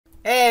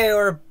Hey,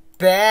 we're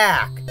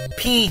back!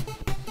 P!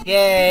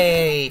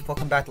 Yay!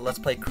 Welcome back to Let's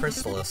Play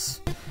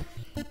Crystalis.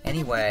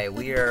 Anyway,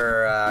 we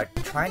are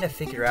trying to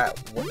figure out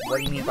what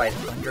do you mean by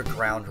an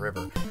underground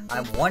river.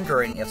 I'm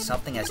wondering if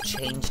something has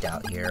changed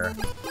out here.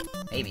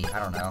 Maybe, I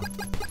don't know.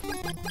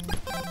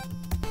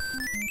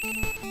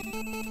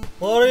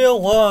 What do you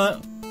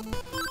want?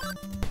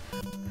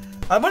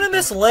 I'm gonna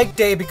miss leg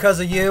day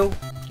because of you.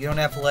 You don't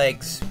have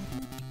legs.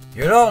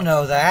 You don't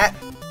know that.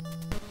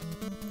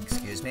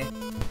 Excuse me?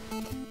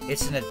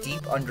 It's in a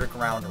deep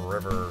underground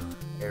river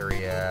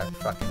area.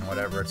 Fucking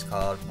whatever it's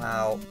called.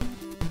 Wow.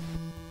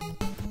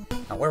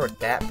 Now where would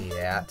that be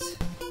at?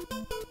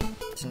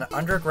 It's an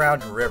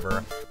underground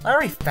river. I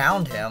already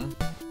found him.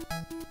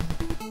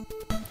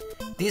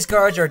 These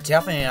guards are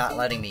definitely not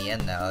letting me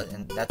in though,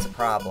 and that's a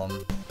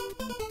problem.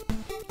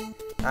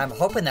 I'm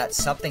hoping that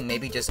something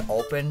maybe just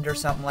opened or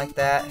something like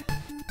that.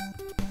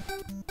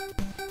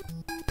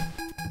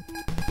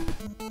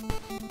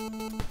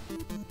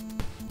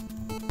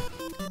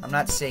 I'm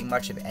not seeing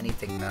much of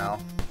anything though.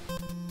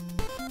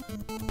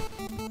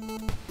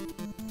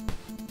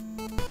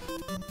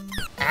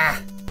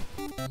 Ah!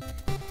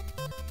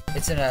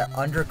 It's in an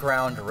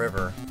underground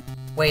river.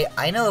 Wait,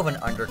 I know of an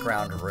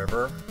underground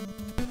river.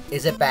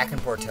 Is it back in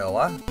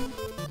Portoa?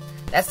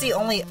 That's the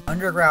only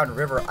underground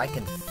river I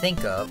can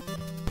think of,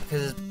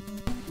 because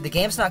the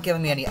game's not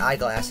giving me any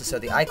eyeglasses, so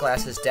the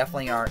eyeglasses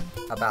definitely aren't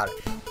about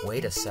it.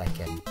 Wait a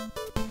second.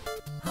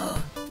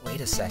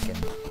 Wait a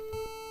second.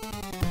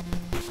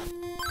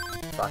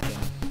 Fucking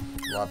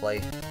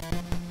lovely.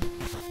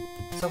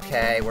 It's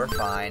okay, we're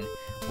fine.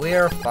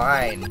 We're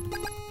fine.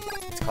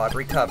 It's called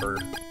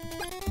recovered.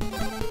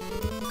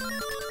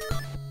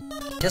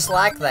 Just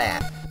like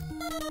that.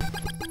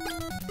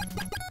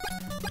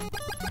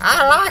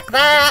 I like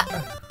that!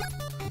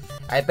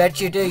 I bet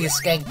you do, you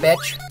skank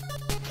bitch.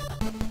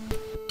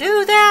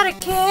 Do that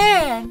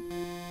again!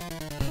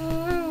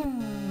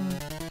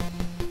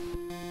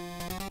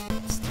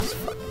 It's these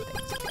fucking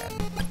things again.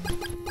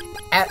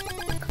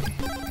 Okay,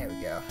 here we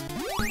go.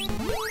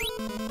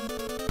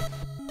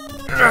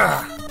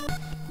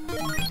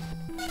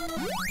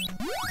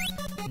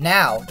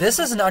 Now, this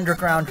is an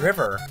underground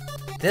river.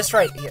 This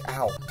right here.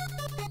 Ow.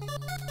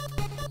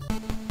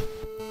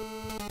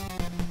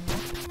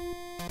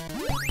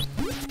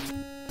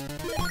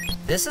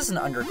 This is an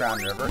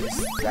underground river.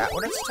 Is that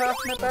what it's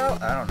talking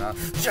about? I don't know.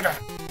 Shut up!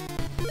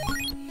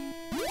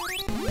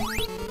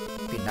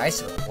 It'd be nice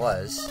if it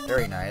was.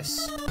 Very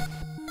nice.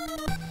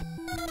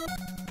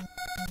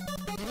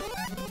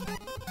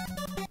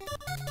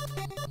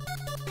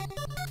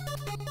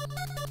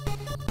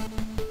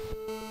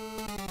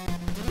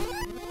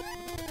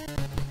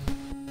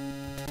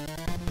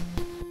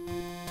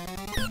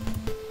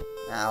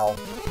 Ow.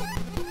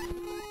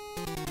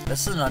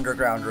 This is an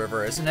underground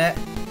river, isn't it?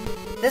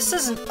 This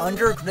is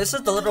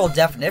the literal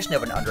definition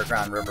of an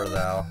underground river,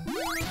 though.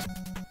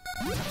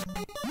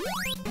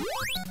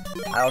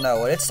 I don't know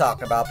what it's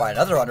talking about by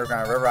another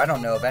underground river. I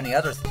don't know of any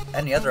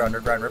other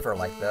underground river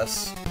like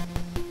this.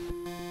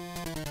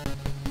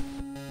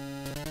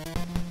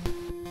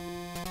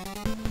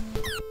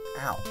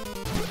 Ow.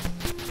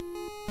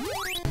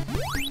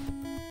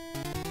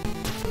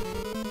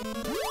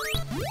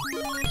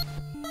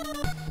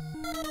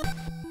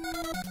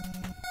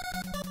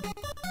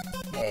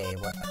 Hey,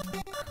 what?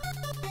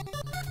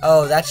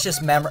 Oh, that's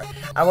just memory.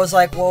 I was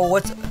like, well,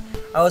 wait,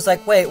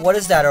 what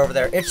is that over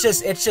there? It's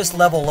just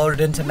level loaded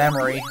into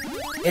memory.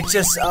 It's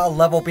just a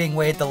level being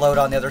waited to load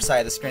on the other side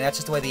of the screen. That's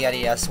just the way the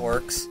NES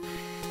works.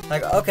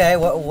 Like, okay,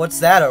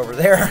 what's that over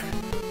there?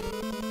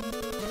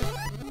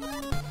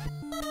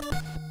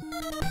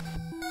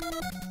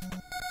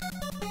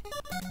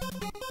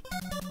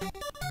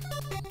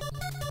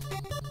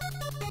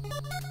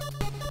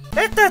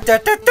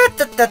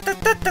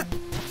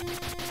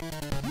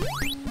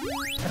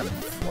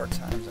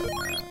 Times on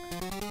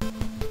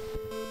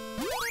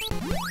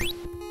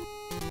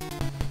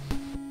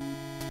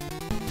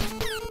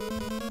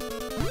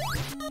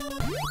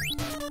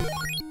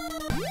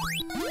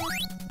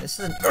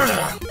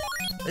that.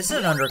 This is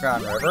an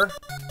underground river.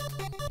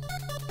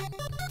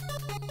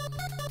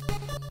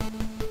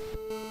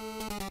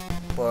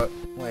 But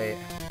wait.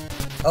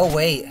 Oh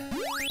wait.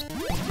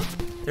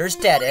 There's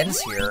dead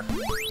ends here.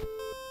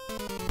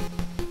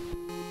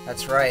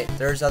 That's right.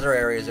 There's other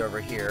areas over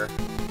here.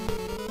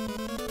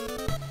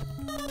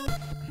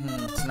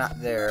 It's not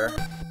there.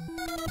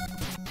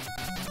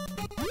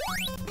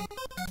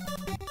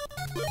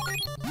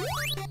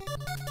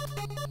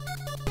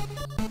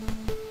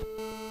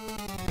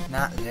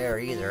 Not there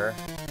either.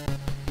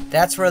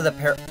 That's where the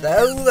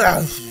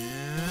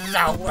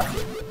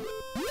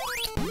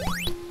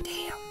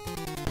Damn.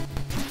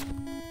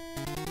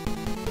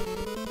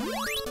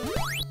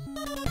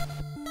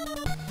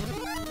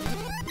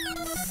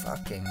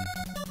 Fucking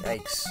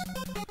yikes.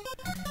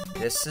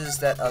 This is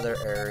that other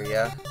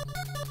area.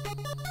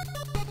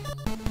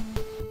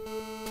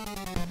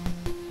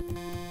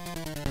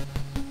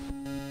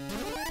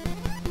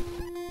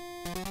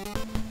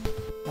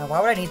 why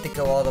would I need to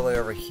go all the way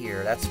over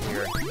here? That's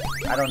weird.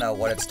 I don't know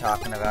what it's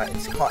talking about.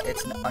 It's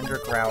an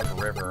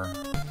underground river.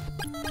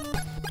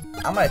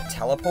 I'm gonna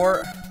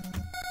teleport.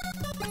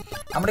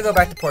 I'm gonna go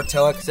back to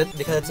Portoa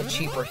because it's a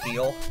cheaper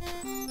heal.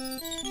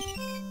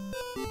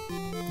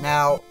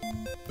 Now,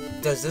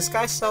 does this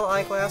guy sell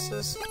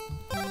eyeglasses?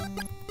 No,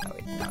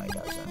 he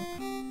doesn't.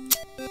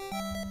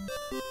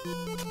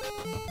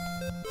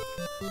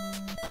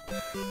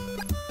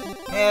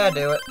 Yeah,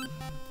 do it.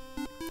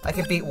 I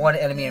could beat one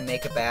enemy and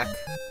make it back.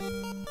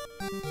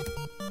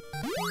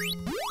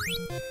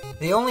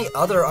 The only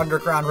other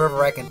underground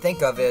river I can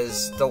think of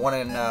is the one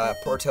in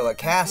Portoa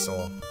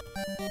Castle.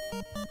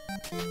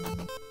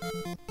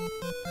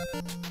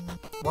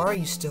 Why are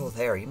you still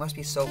there? You must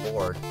be so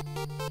bored.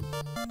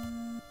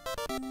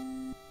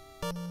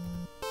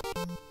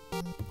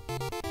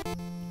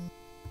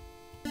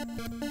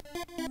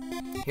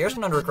 Here's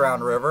an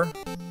underground river.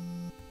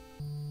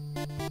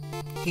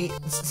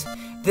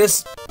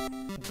 This,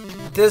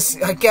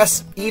 I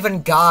guess,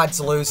 even gods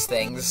lose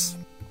things.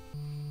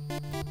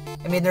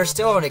 I mean, there's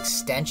still an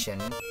extension.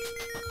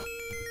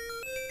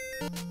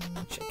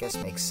 Which I guess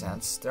makes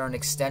sense. They're an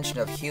extension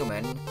of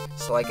human,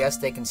 so I guess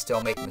they can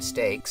still make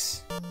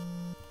mistakes.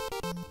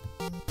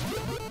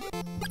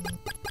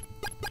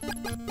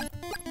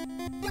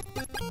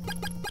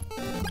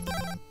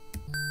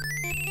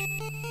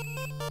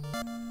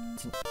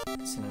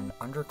 It's in an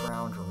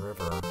underground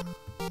river.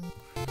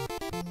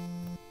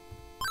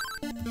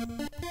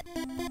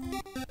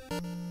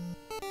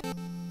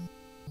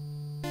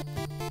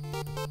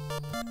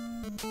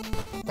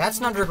 That's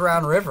an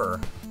underground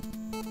river.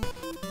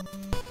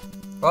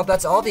 Well,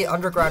 that's all the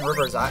underground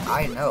rivers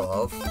I know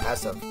of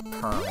as of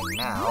currently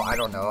now. I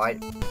don't know.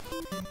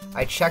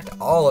 I checked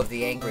all of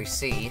the Angry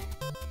Sea.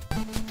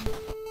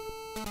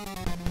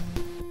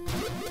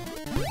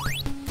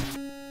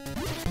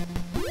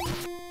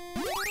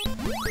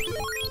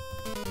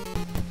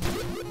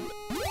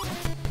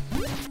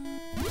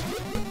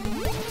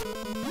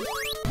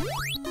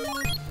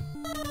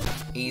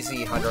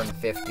 Easy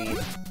 150.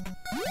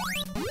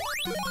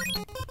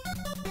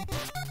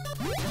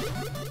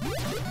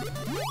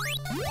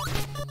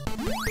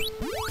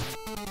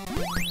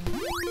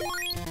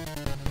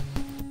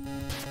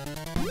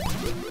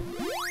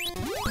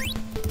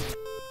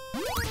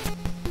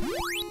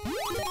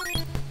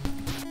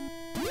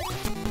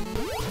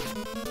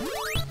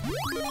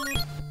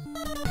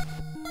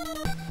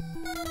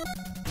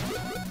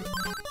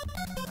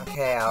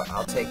 Okay,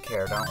 I'll take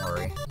care, don't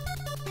worry.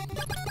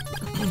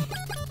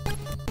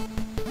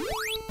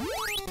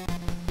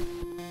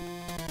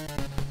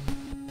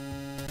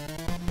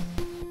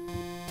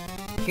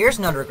 Here's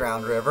an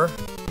underground river.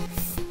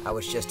 I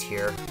was just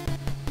here.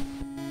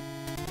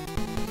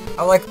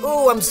 I'm like,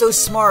 ooh, I'm so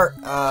smart.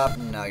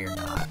 No, you're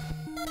not.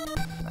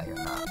 No, you're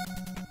not.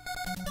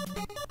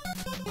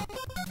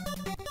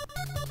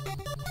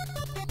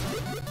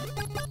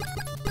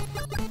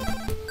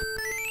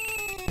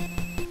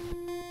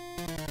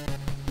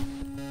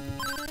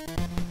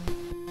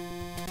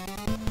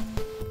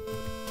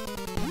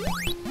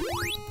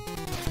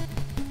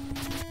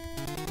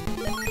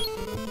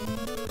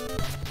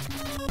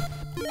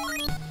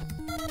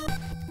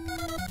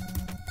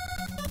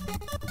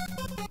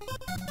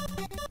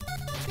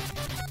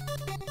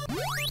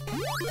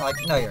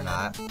 Like, no you're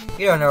not.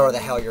 You don't know where the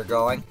hell you're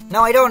going.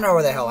 No, I don't know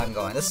where the hell I'm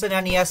going. This is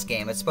an NES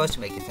game. It's supposed to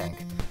make you think.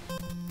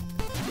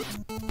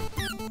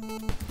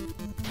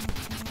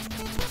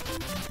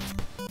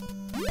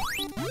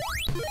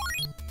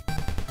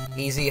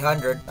 Easy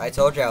 100. I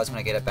told you I was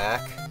gonna get it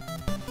back.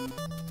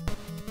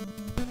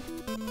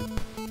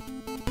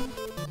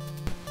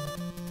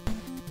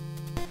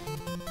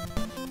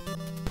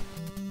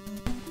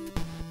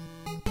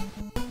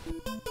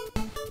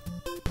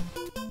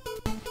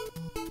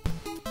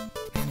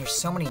 There's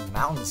so many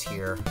mountains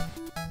here.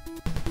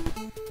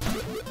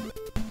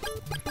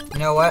 You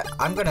know what?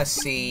 I'm gonna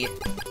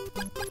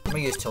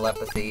use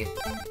telepathy.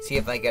 See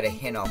if I get a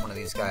hint off one of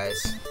these guys.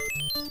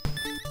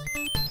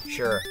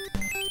 Sure.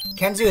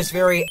 Kenzu is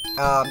very,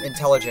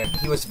 intelligent.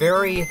 He was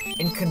very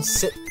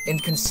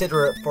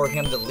inconsiderate for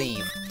him to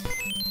leave.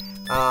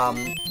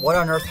 What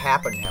on earth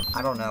happened to him?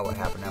 I don't know what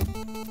happened to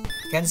him.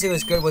 Kenzu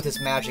is good with his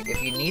magic.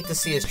 If you need to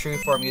see his true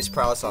form, use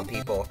prowess on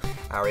people.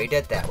 I already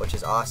did that, which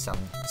is awesome.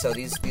 So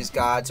these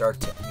gods are,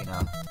 you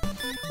know...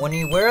 When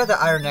you wear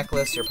the iron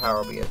necklace, your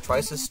power will be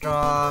twice as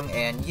strong,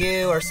 and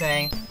you are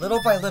saying, little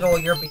by little,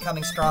 you're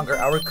becoming stronger.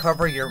 I'll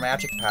recover your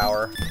magic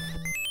power.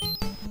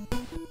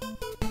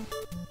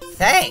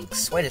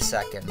 Thanks! Wait a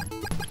second.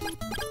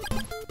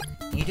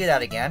 Can you do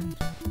that again?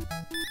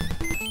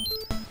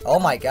 Oh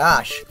my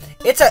gosh.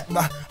 It's a...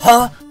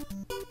 Huh?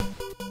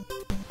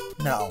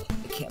 No.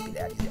 Can't be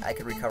that easy. I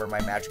could recover my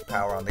magic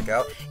power on the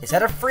go. Is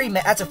that a free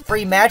that's a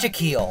free magic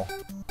heal.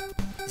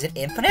 Is it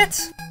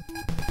infinite?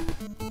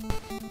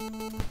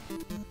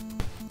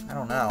 I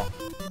don't know.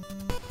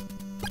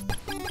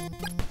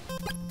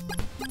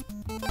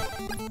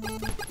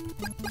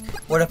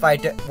 What if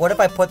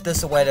I put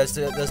this away? Does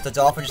the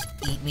dolphin just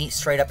eat me?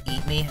 Straight up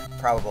eat me?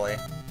 Probably.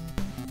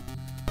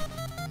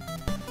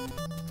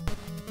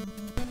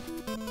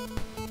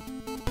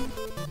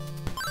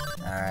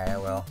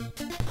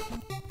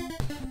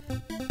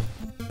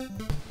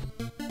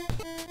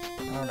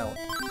 I don't know.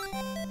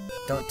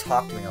 Don't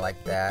talk to me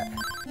like that.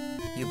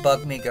 You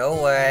bug me, go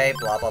away,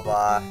 blah blah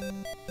blah.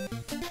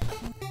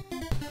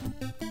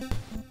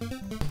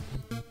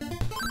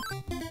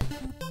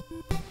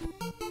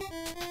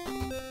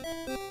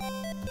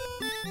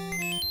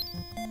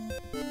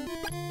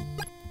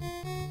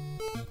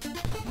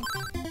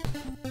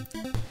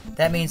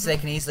 That means they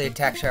can easily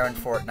attack Sharon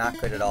Fort. Not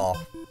good at all.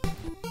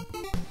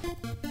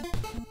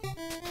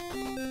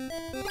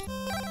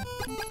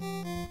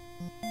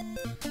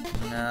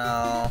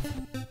 No.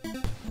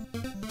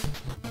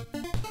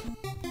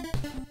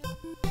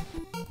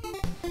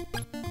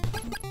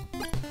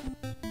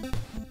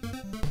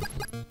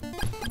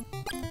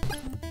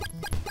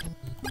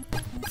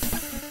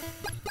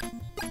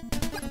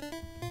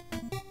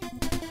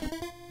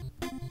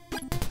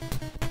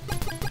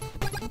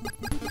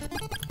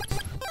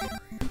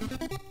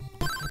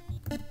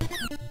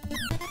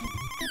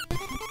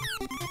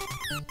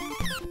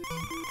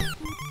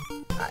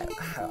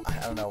 I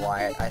don't know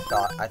why I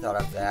thought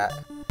of that.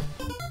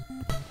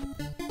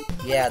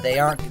 Yeah, they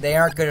aren't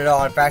good at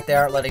all. In fact, they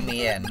aren't letting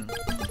me in.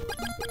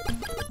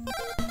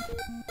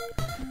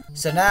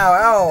 So now,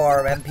 oh,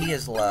 our MP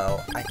is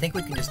low. I think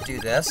we can just do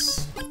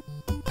this.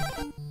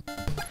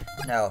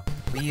 No,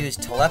 we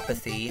used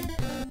telepathy.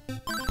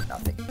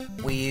 Nothing.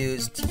 We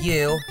used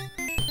you.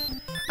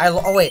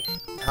 Oh wait,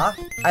 huh?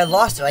 I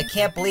lost it. I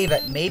can't believe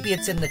it. Maybe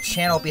it's in the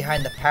channel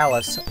behind the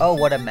palace. Oh,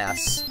 what a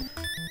mess.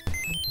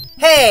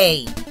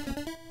 Hey!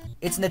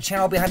 It's in the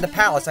channel behind the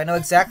palace. I know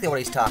exactly what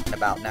he's talking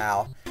about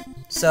now.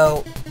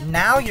 So,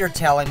 now you're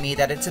telling me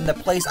that it's in the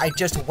place I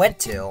just went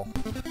to.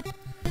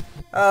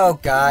 Oh,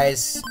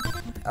 guys.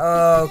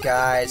 Oh,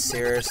 guys,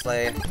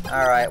 seriously.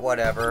 Alright,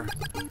 whatever.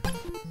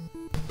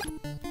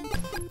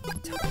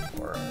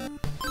 Teleport.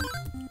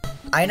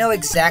 I know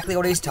exactly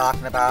what he's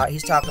talking about.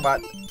 He's talking about...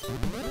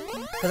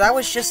 Because I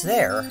was just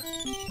there.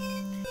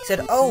 He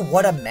said, oh,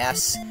 what a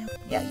mess.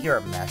 Yeah, you're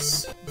a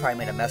mess. Probably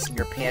made a mess in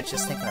your pants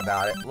just thinking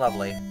about it.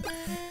 Lovely.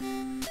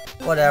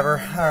 Whatever.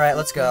 Alright,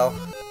 let's go.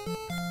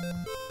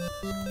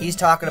 He's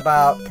talking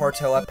about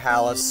Portoa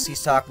Palace.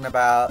 He's talking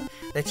about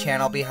the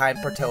channel behind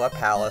Portoa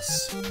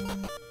Palace.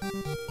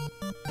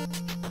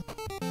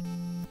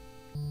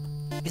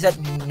 He said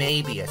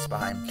maybe it's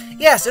behind.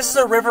 Yes, this is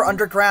a river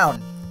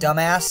underground,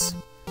 dumbass.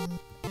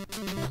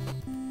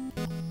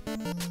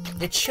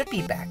 It should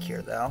be back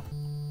here, though.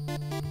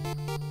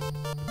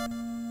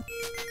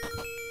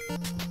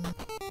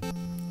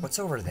 What's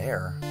over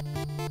there?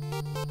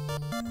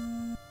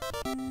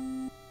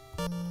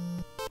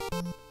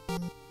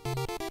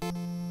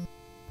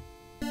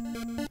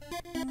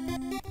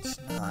 It's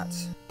not.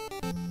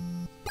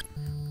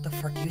 What the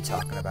fuck are you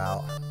talking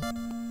about?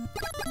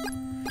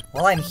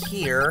 Well, I'm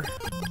here.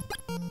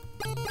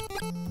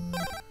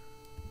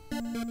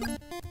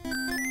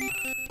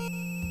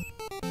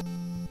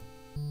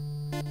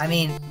 I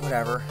mean,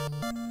 whatever.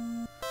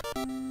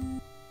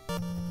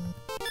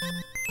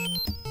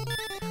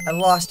 I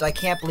lost. I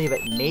can't believe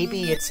it.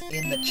 Maybe it's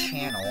in the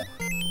channel.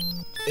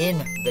 In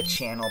the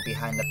channel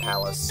behind the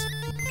palace.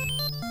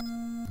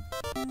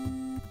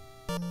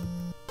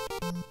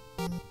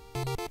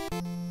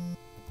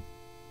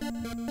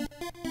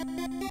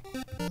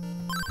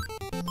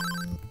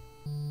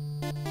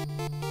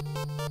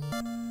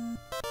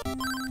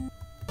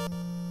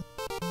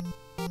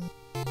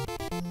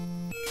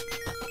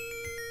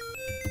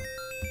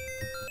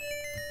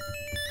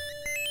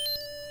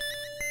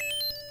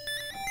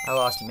 I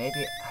lost.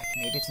 Maybe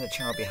it's in the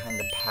channel behind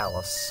the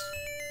palace.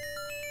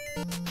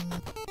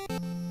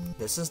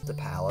 This is the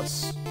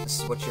palace.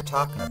 This is what you're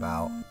talking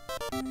about.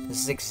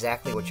 This is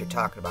exactly what you're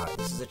talking about.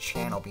 This is a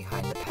channel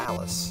behind the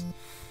palace.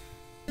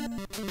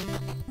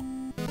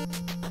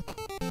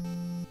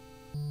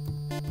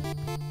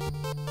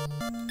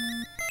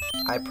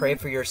 I pray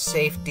for your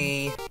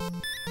safety.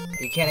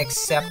 You can't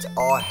accept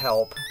all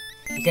help.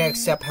 You can't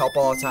accept help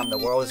all the time. The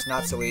world is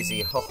not so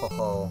easy. Ho ho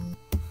ho.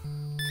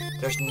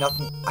 There's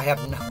nothing. I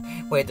have no.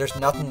 Wait, there's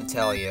nothing to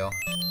tell you.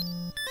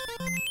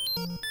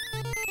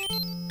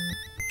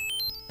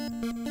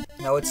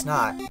 No, it's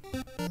not.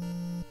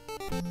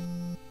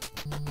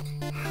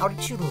 How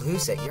did you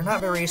lose it? You're not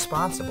very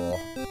responsible.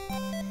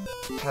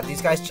 Have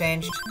these guys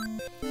changed?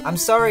 I'm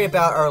sorry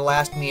about our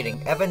last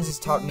meeting. Evans has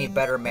taught me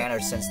better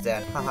manners since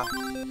then. Haha.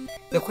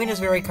 The queen is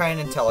very kind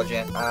and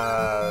intelligent.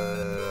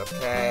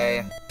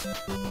 Okay.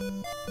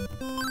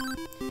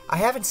 I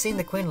haven't seen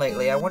the queen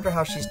lately. I wonder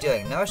how she's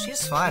doing. No,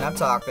 she's fine. I'm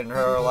talking to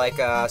her like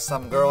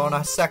some girl on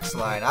a sex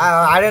line.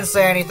 I didn't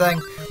say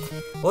anything.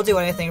 We'll do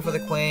anything for the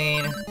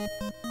queen.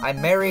 I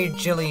married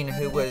Jillian,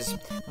 who was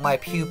my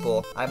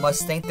pupil. I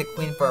must thank the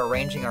queen for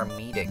arranging our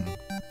meeting.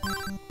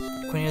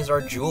 The queen is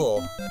our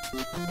jewel.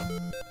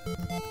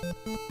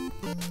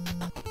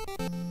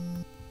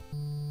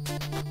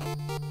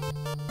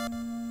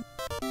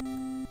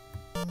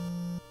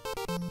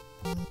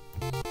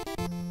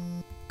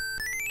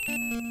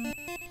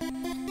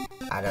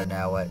 I don't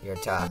know what you're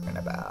talking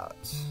about.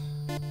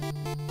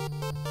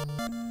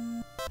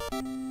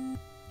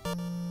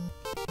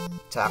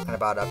 talking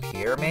about up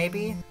here,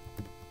 maybe?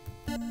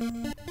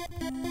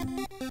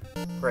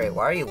 Great,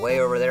 why are you way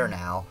over there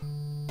now?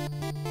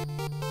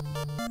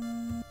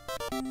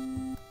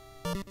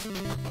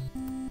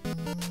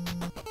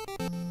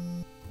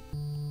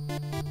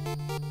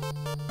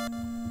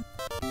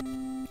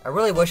 I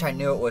really wish I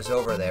knew it was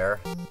over there,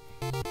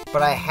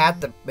 but I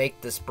had to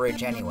make this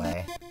bridge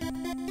anyway.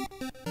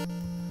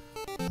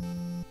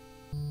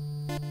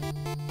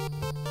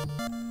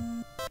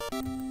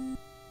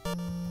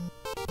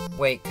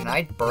 Wait, can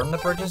I burn the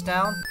bridges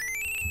down?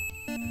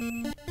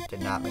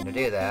 Did not mean to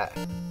do that.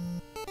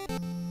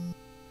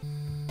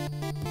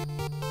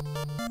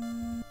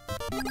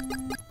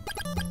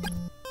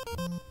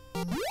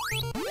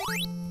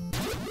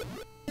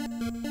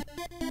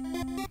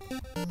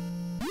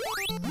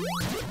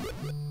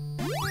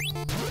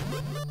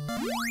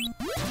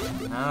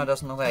 No, it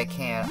doesn't look like I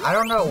can. I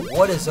don't know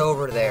what is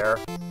over there.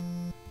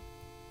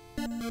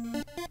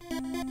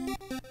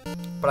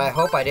 But I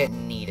hope I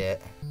didn't need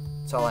it.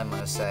 That's all I'm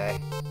gonna say.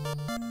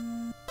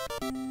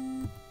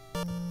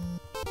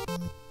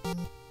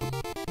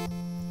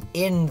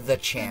 In the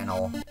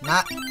channel.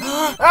 Not...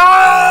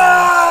 Ah!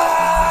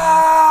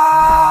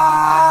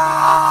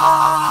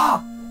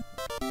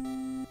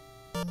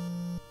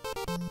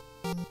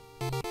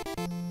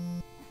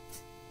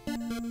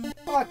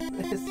 Fuck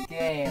this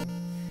game.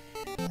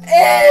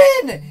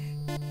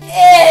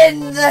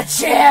 In the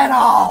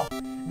channel!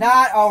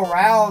 Not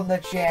around the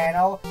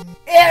channel.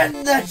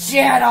 In the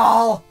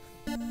channel!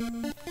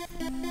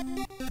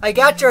 I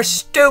got your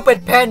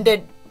stupid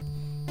pendant!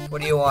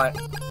 What do you want?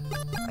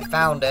 I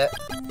found it.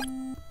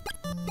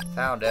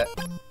 Found it.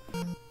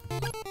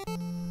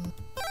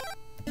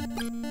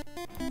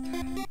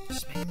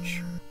 Just making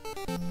sure.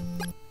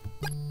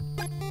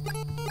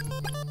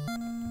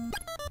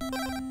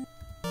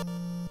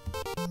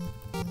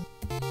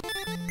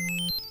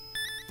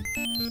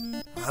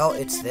 Well,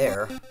 it's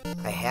there.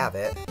 I have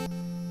it.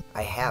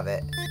 I have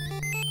it.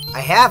 I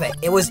have it!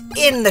 It was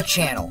in the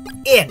channel!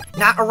 In!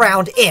 Not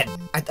around, in!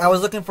 I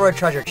was looking for a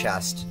treasure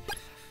chest.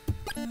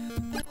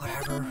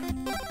 Whatever.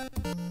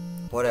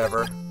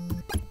 Whatever.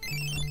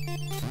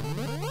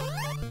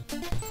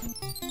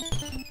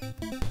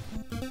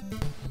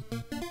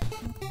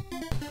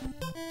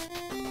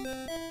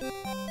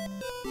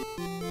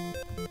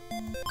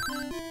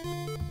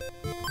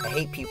 I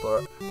hate people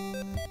are...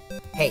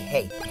 Hey,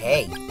 hey,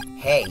 hey,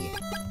 hey!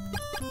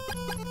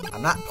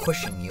 I'm not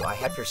pushing you, I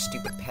have your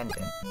stupid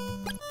pendant.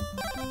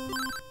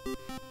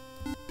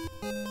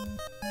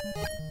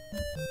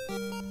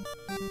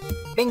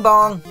 Bing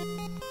bong!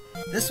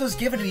 This was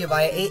given to me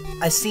by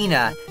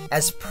Asina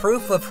as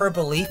proof of her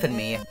belief in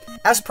me.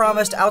 As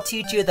promised, I'll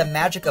teach you the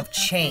magic of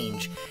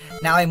change.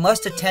 Now I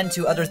must attend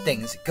to other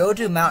things. Go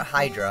to Mount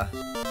Hydra.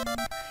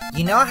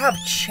 You now have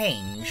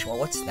change. Well,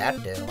 what's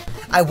that do?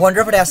 I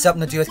wonder if it has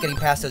something to do with getting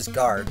past those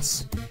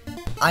guards.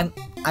 I'm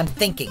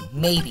thinking.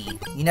 Maybe.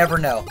 You never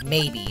know.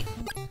 Maybe.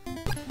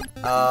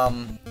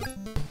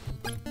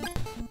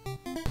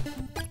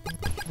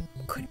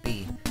 Could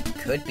be.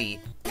 Could be.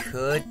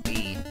 Could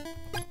be.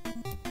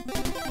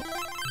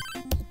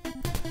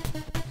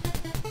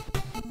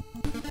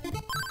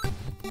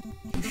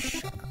 You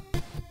shut up.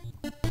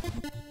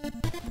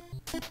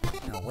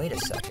 Now, wait a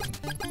second.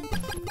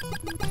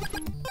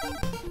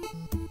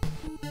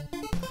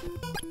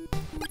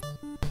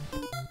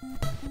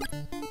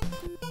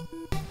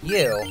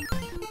 You.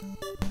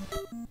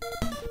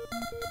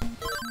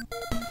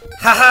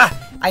 Haha!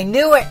 I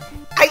knew it!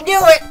 I knew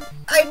it!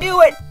 I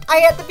knew it! I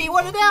had to be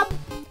one of them!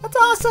 That's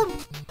awesome!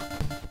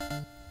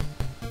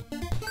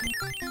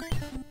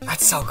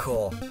 That's so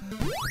cool.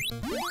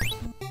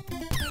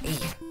 Hey.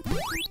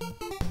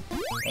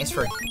 Thanks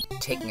for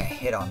taking a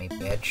hit on me,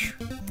 bitch.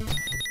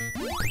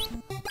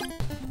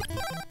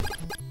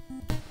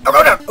 Oh,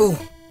 no, no! Ooh!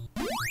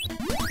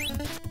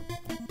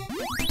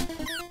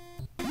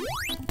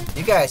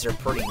 You guys are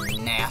pretty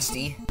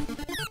nasty.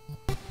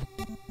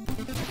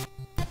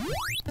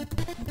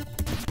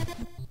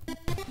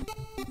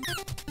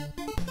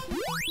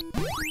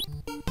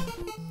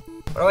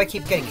 What do I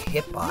keep getting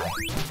hit by?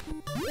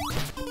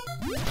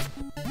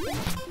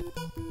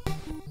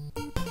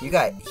 You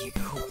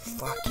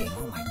fucking,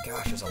 oh my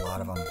gosh, there's a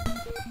lot of them.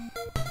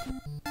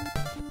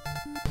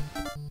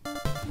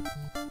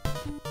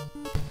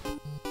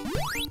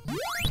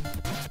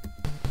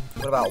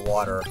 What about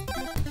water?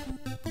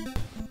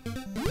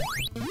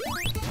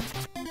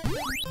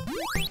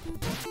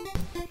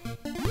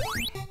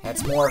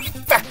 That's more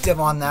effective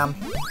on them.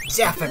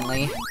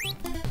 Definitely.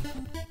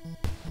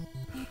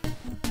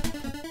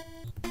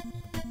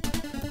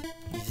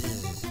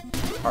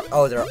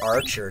 Oh, they're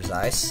archers,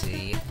 I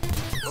see.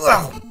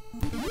 Ugh.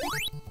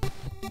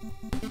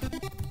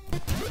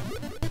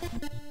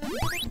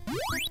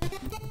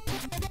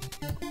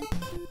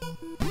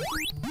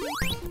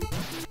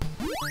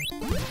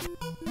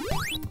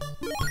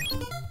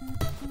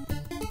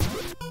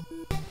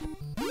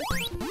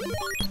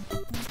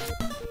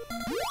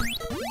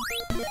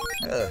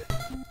 Ugh.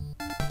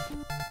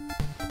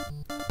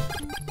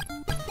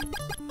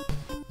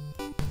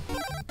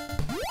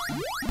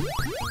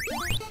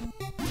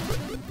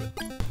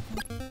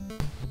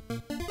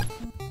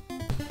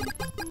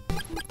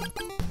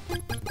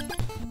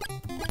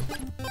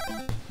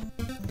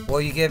 Will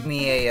you give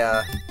me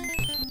a,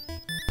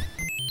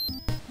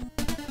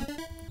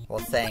 Well,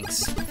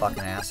 thanks,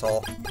 fucking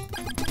asshole.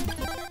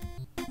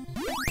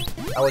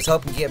 I was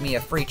hoping to get me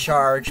a free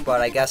charge, but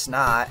I guess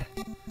not.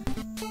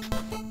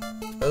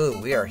 Ooh,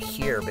 we are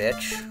here,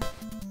 bitch.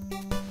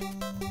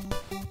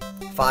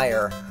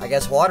 Fire. I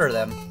guess water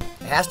them.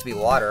 It has to be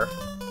water.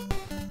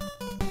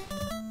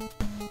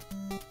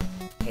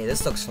 Hey,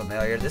 this looks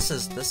familiar. This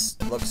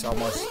looks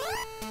almost...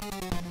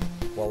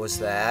 What was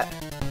that?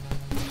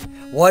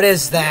 What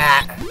is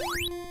that?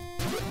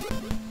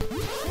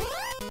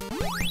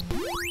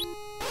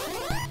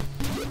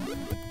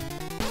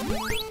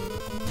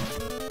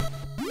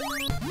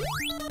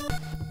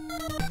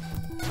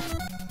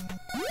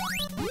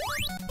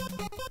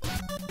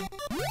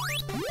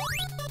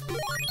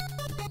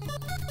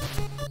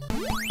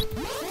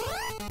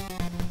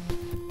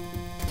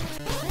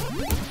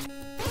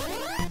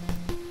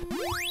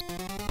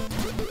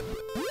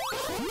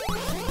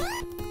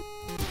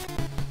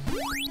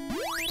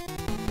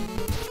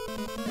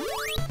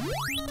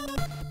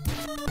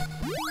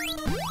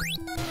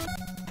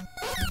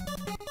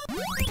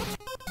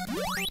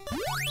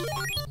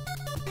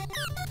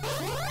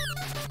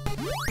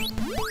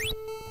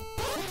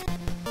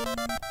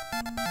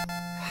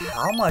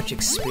 How much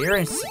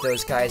experience did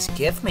those guys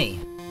give me?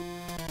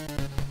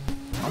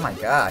 Oh my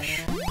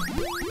gosh.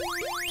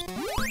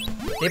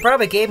 They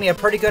probably gave me a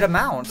pretty good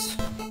amount.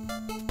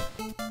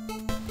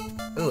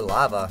 Ooh,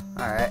 lava.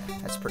 Alright,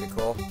 that's pretty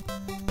cool.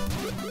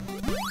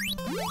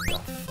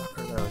 What the fuck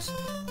are those?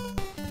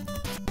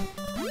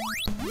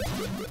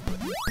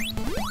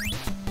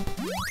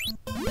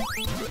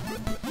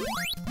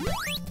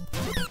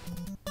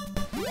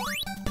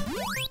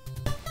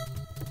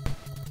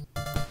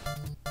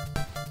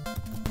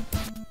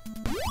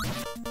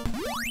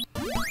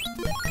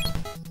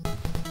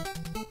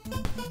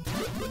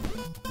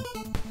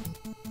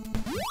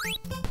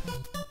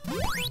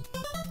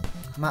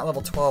 I'm at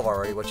level 12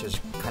 already, which is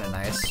kind of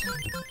nice.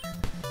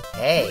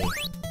 Hey!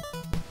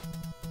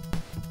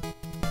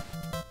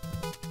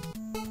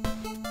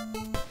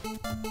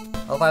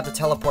 Well, if I have to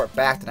teleport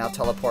back, then I'll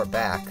teleport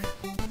back.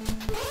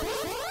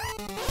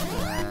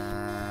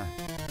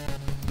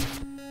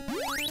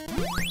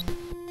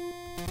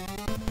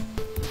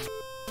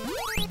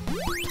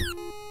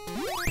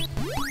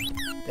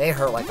 They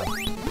hurt like a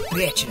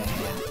bitch and a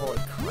half. Holy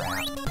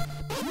crap.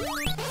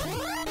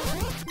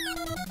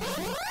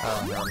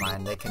 Oh, never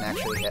mind. They can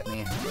actually hit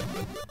me.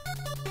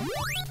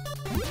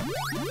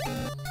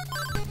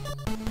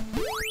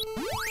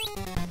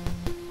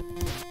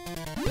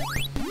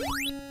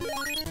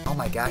 Oh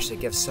my gosh, they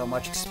give so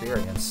much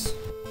experience.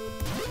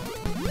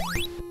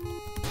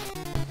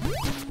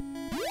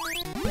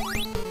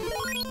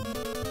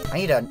 I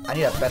need a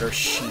better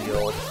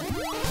shield.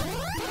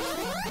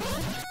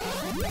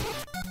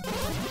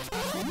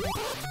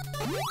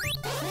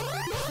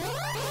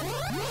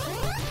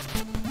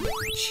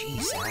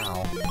 Jeez,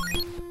 ow.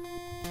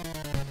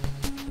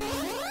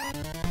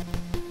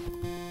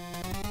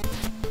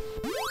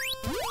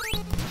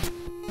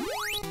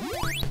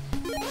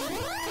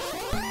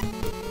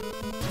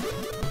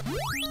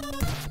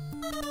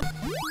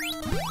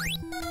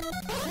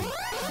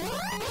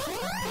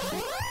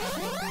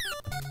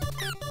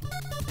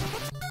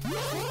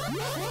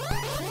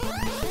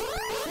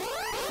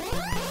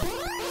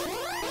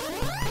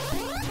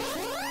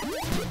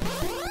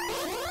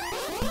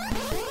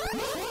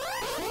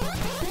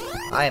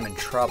 I am in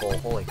trouble,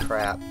 holy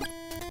crap.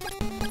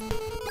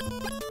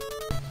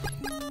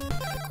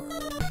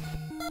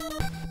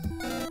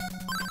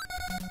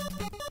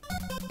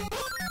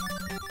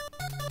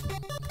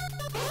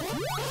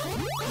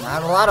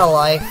 Not a lot of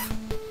life.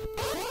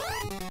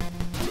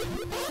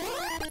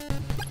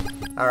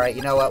 Alright,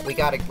 you know what, we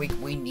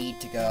need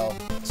to go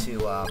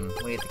to,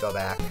 we need to go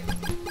back.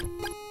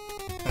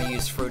 I'm gonna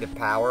use Fruit of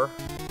Power.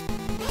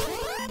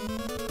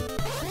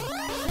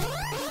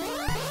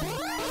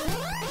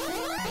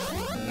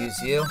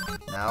 Use you?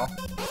 No.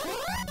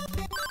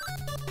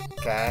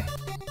 Okay.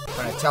 I'm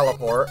gonna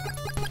teleport.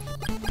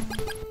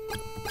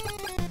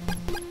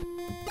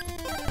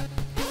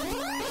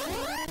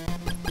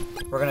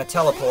 We're gonna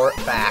teleport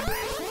back.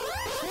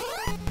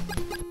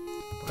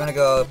 We're gonna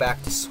go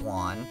back to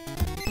Swan.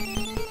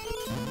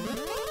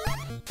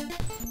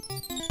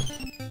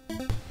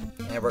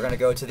 And we're gonna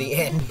go to the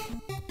inn.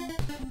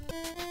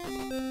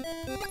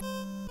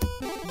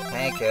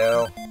 Thank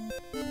you.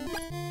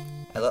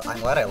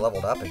 I'm glad I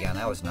leveled up again,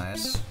 that was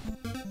nice.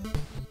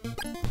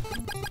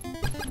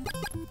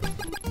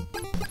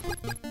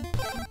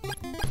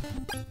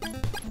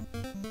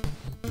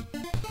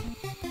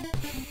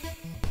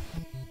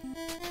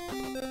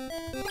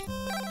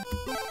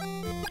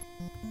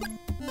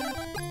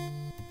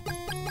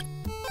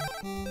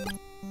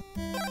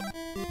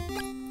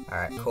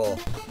 Alright, cool.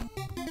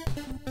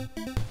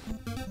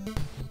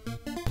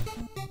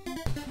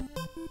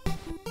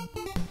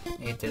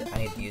 I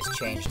need to use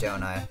change,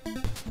 don't I?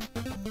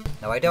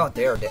 No, I don't.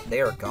 They are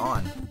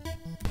gone.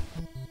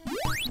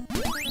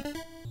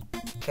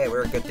 Okay,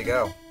 we're good to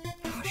go.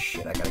 Oh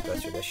shit, I gotta go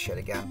through this shit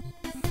again.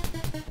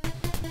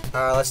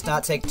 Let's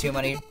not take too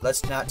many.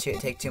 Let's not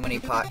take too many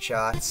pot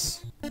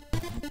shots. I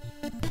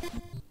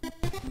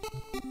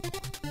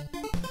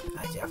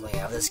definitely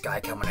have this guy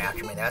coming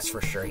after me. That's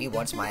for sure. He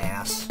wants my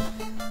ass.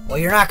 Well,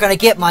 you're not gonna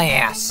get my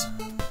ass.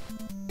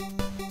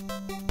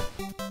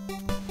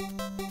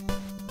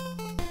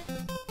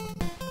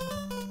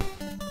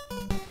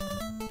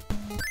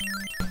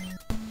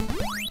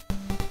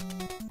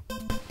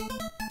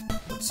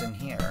 What's in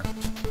here?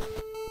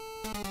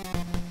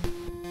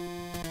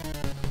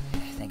 I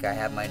think I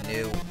have my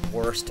new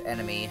worst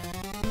enemy.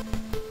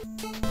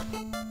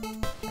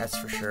 That's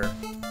for sure.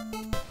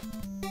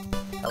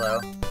 Hello.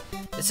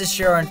 This is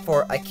Sharon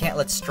for I can't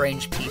let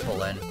strange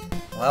people in.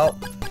 Well.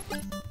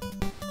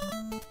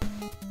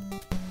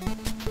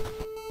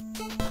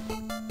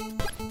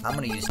 I'm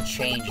gonna use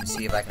change and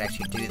see if I can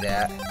actually do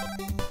that.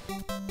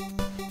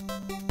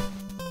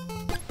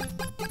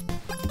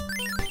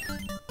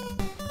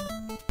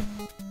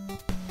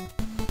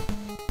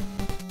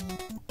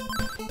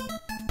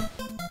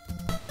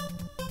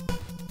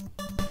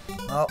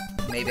 Well,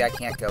 maybe I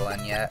can't go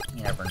in yet.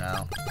 You never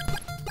know.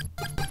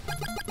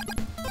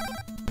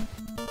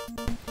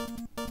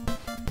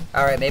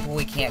 Alright, maybe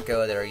we can't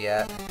go there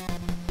yet.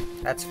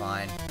 That's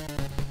fine.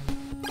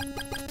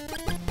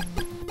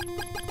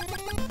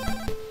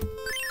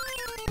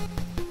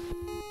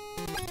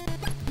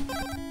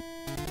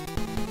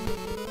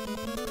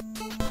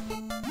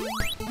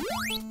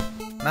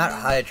 Mount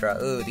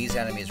Hydra. Ooh, these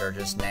enemies are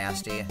just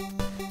nasty.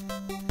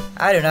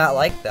 I do not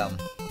like them.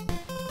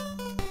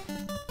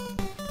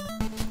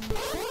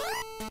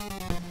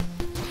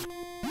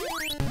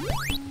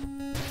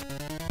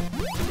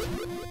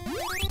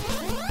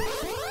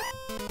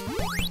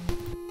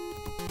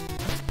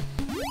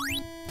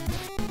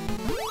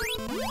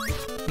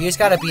 You just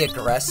gotta be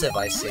aggressive,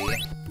 I see.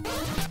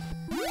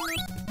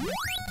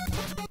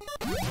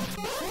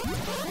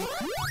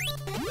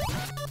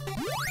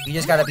 You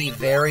just gotta be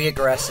very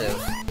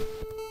aggressive.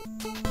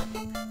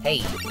 Hey,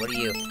 what are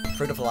you?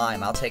 Fruit of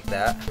lime, I'll take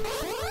that.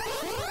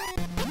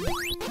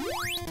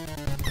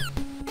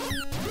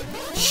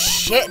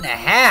 Shit and a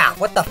half!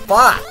 What the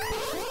fuck?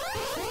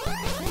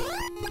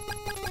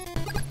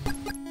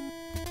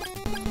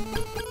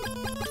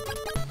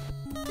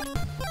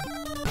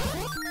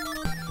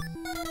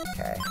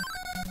 Okay.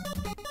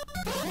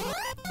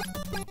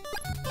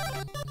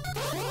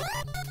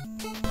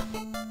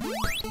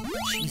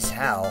 Jeez,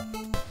 how?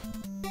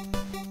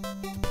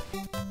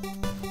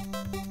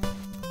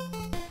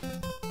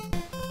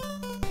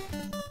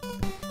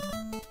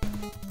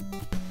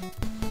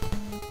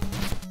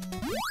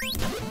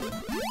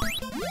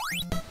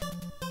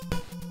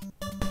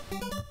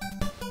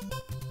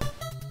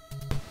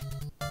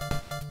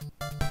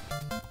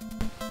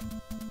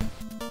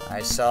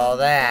 I saw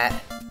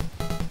that.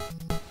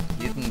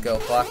 You can go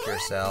fuck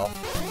yourself.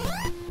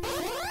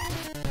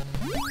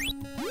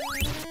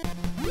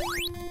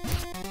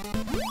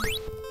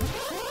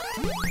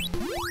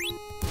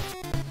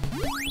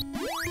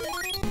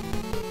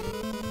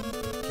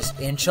 Just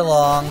inch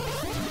along.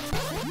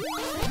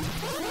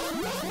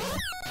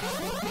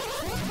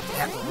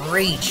 That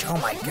reach, oh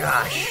my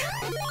gosh.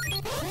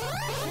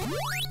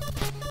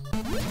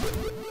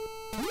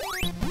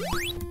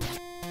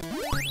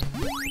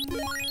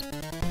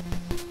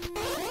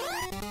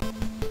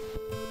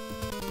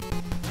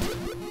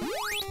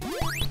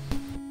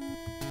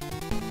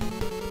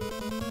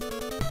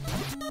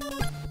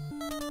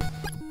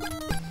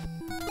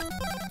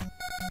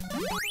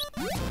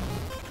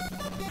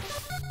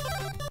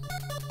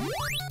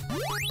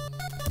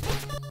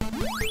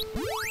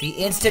 The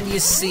instant you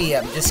see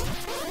him, just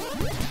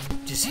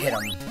hit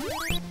him.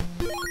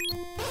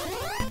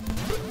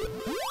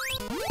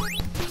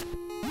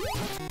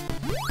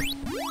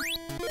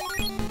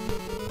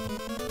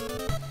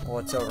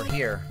 What's over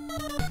here?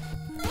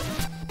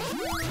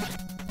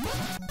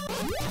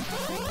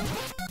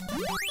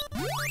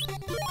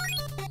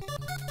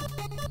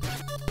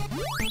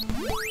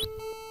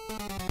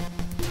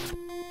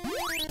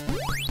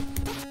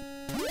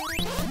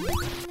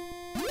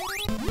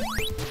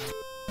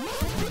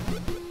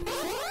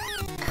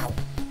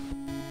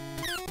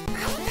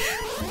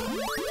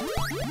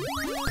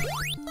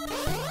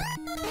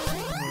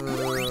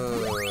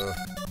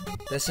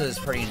 This is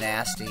pretty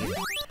nasty.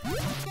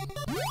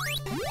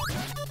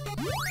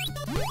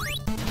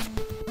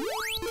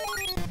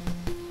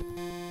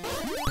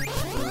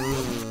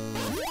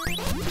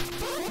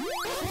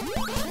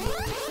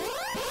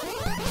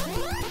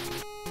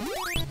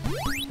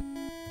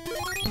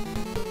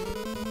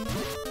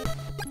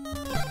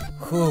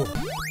 Whew.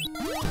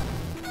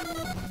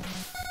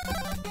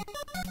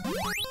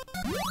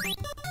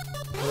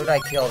 Who did I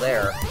kill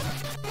there?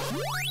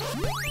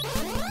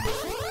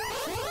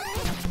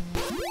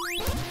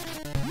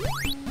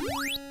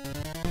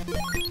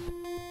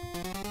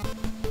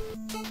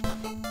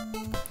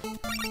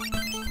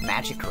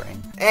 Magic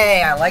ring.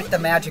 Hey, I like the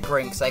magic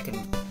ring because I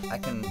can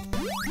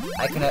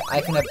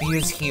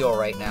abuse heal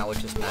right now,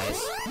 which is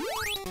nice.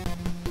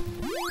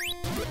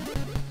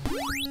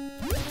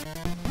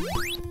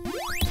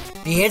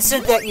 The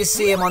instant that you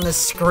see him on the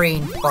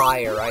screen,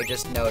 fire. I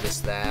just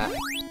noticed that.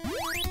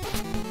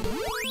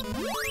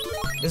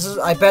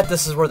 I bet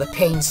this is where the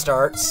pain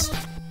starts.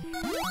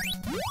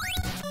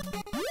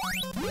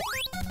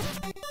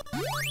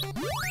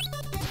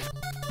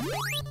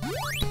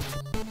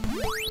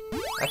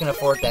 I can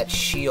afford that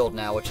shield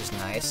now, which is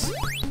nice.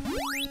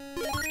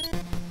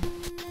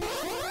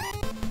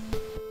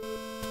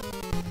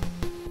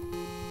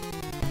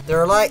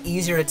 They're a lot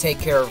easier to take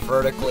care of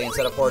vertically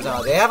instead of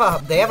horizontal. They have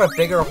a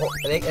bigger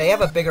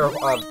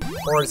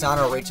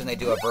horizontal reach than they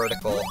do a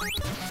vertical.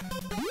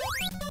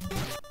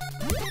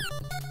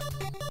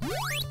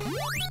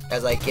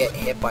 As I get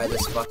hit by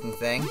this fucking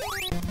thing.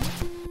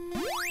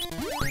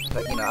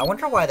 But you know, I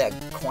wonder why that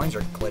coins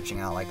are glitching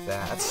out like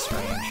that. That's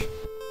strange.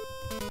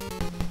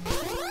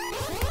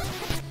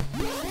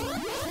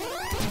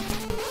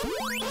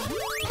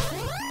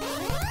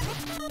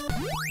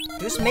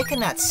 Who's making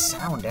that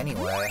sound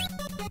anyway?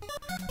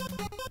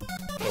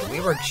 Okay, we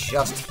were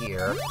just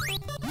here.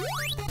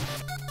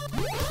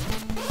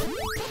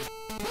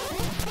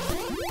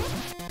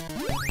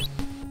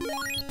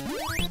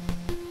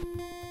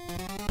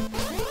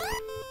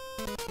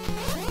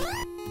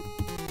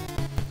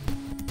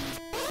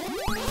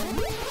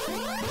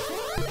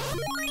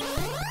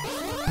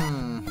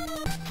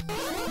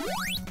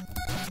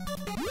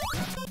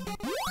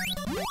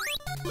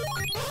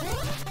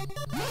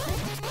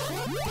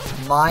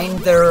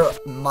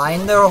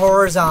 Mind their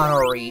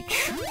horizontal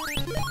reach.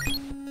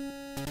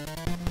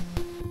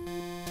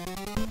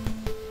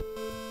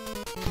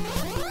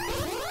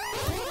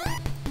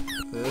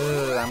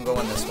 Ooh, I'm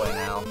going this way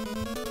now.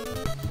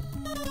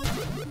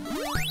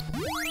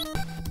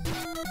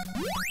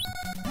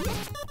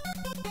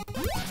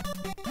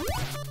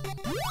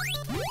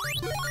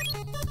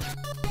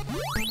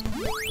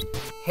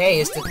 Hey,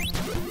 is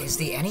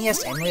the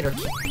NES emulator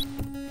key?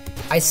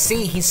 I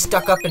see, he's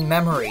stuck up in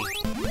memory.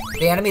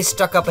 The enemy's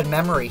stuck up in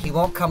memory. He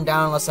won't come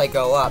down unless I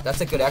go up.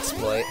 That's a good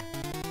exploit.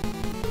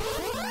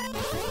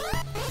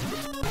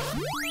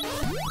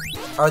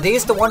 Are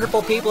these the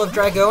wonderful people of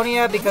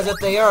Dragonia? Because if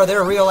they are,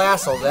 they're real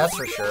assholes, that's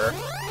for sure.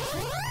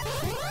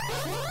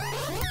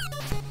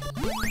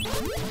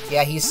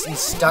 Yeah, he's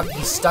stuck.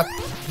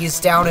 He's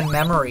down in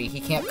memory.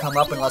 He can't come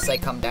up unless I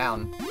come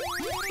down.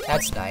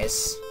 That's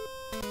nice.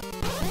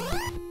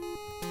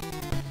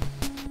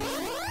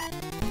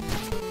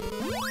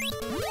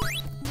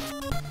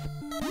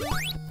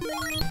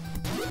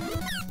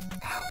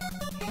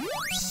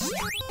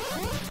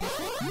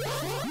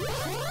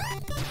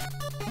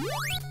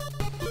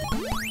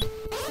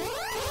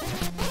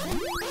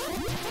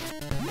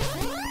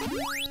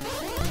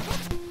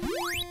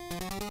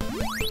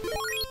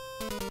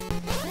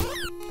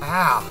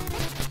 Ow.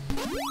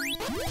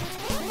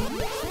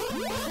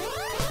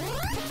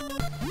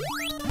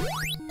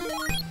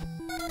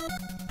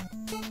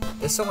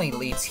 This only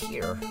leads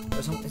here.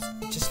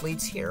 It just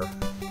leads here.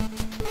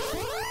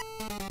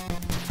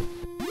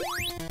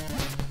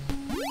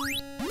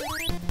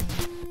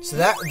 So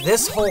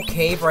this whole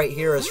cave right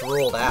here is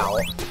ruled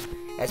out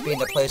as being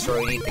the place where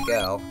we need to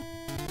go.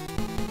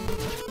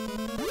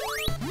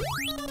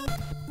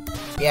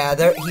 Yeah,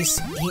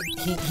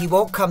 he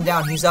won't come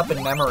down. He's up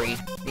in memory,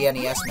 the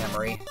NES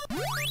memory,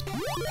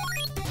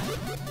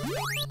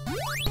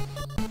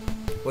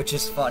 which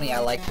is funny. I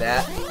like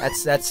that.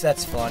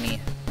 That's funny.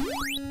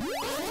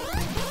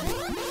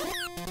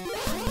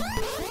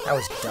 That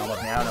was dumb of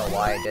me. I don't know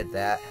why I did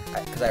that.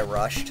 Because I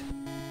rushed.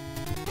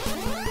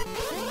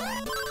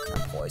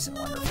 I'm poison,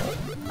 wonderful.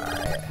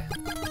 Alright.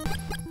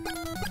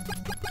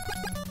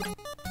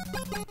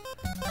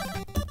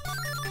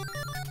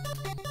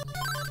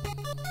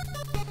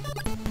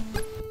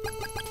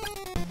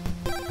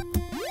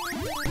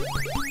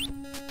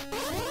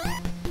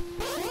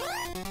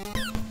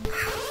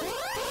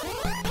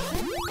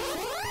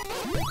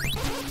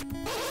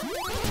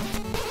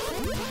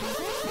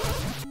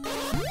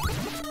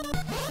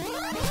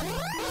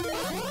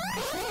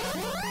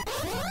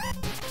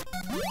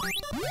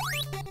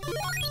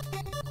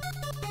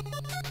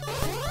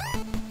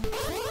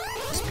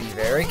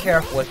 Very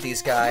careful with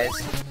these guys.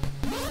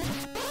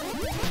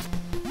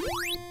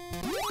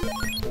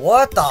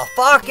 What the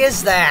fuck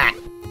is that?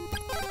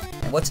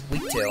 And what's it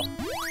weak to?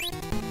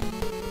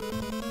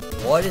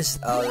 What is...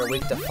 Oh, they're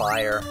weak to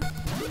fire.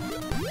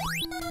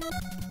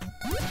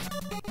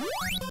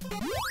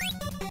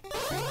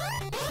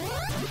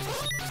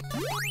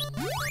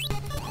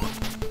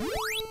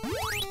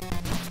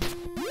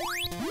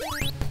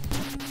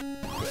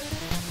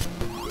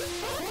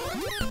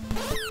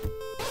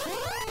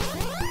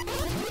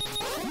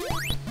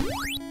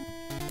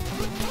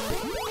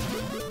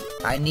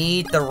 I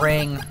need the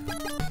ring.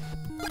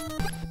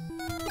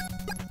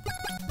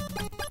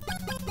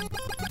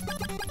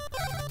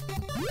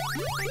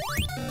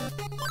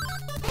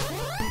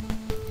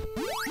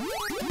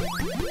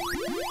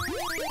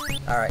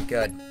 Alright,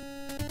 good.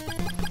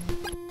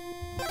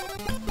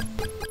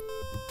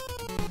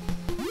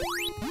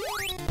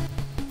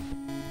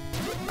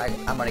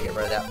 I'm gonna get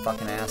rid of that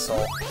fucking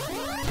asshole.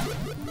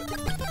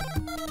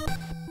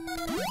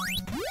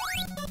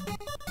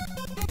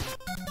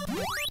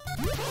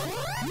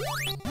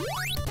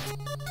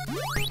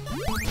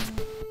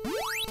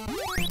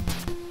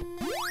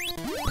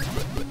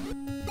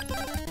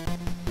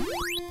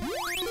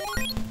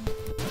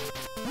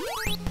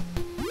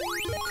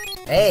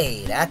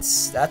 Hey,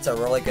 that's a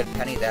really good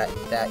penny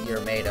that you're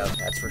made of,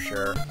 that's for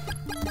sure.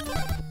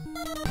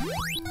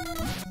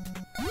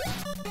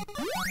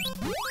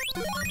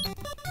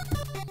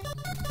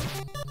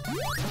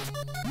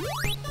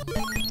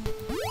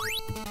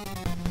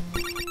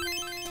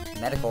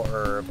 Medical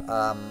herb,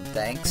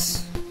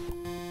 thanks.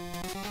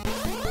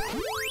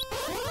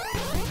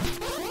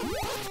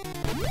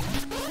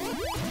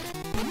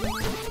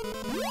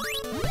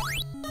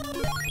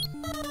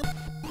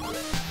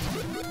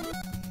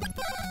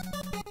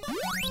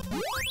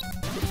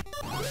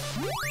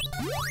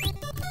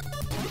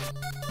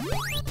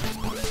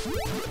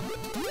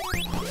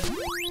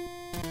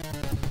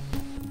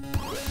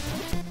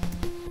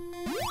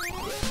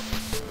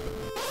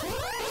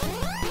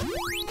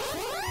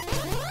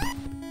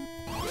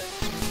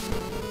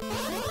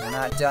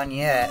 Not done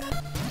yet.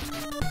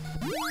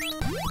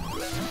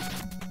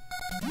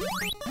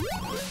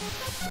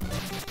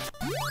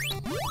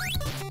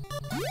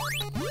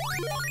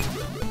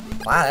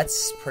 Wow,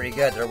 that's pretty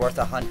good. They're worth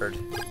 100.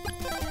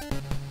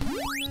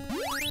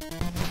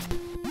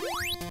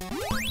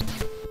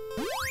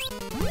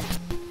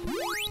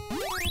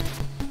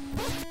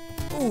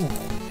 Ooh,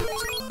 that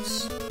was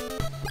close.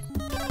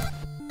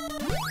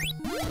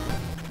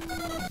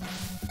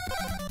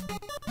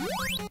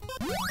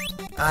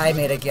 I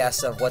made a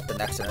guess of what the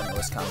next enemy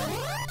was coming.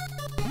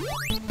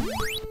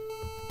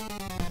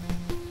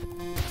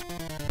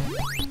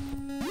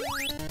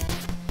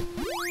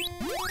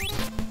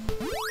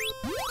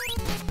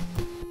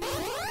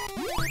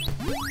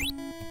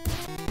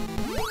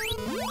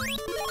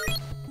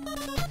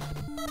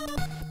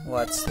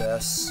 What's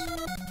this?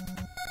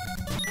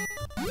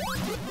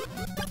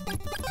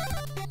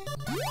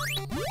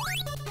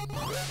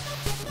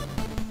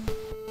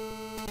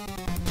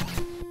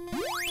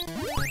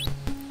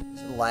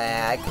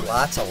 Lag,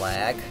 lots of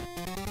lag.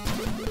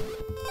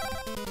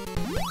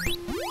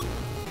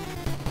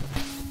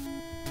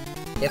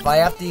 If I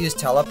have to use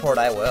teleport,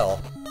 I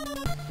will.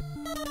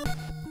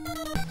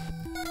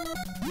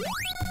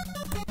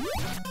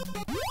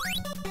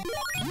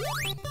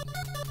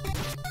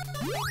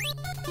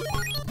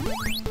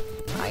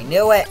 I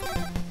knew it!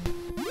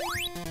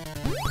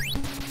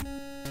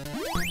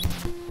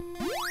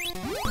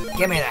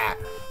 Give me that!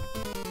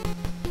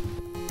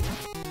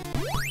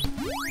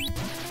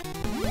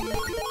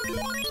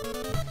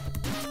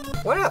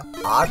 What an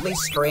oddly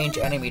strange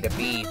enemy to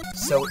be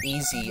so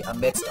easy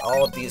amidst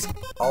all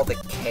the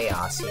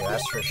chaos here,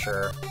 that's for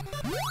sure.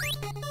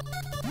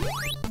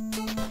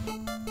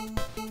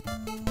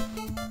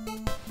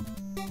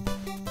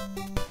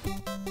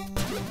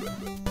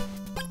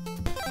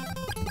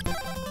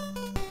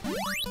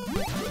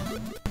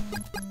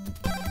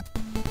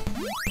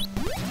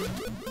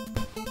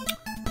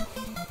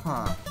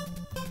 Huh.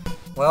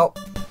 Well,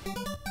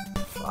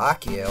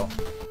 fuck you.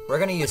 We're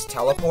gonna use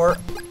teleport.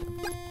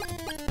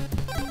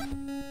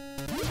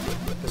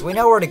 Because we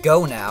know where to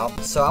go now,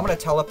 so I'm gonna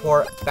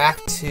teleport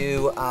back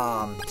to,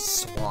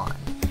 Swan.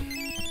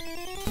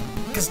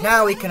 Because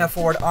now we can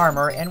afford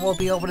armor, and we'll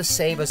be able to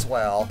save as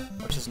well,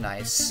 which is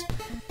nice.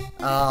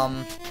 What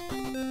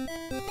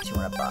do you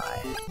wanna buy?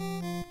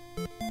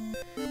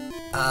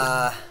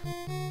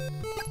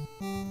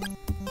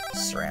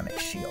 Ceramic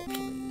shield,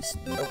 please.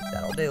 Nope,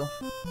 that'll do.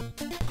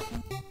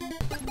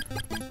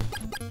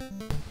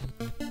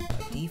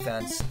 My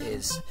defense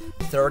is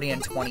 30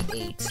 and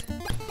 28.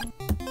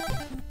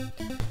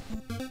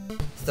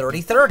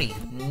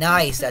 30-30.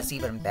 Nice, that's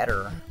even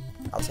better.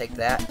 I'll take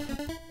that.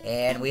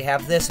 And we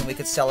have this, and we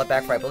could sell it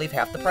back for, I believe,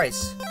 half the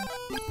price.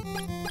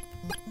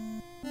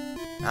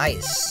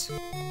 Nice.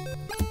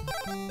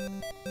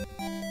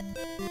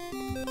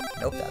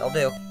 Nope, that'll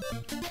do.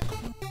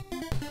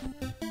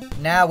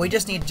 Now, we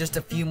just need just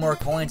a few more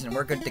coins, and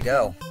we're good to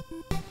go.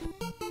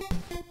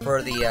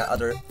 For the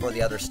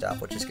other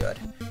stuff, which is good.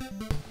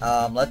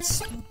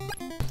 Let's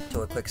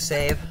do a quick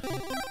save.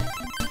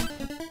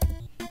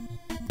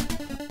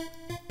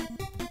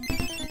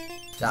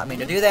 Not mean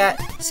to do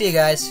that. See you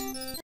guys.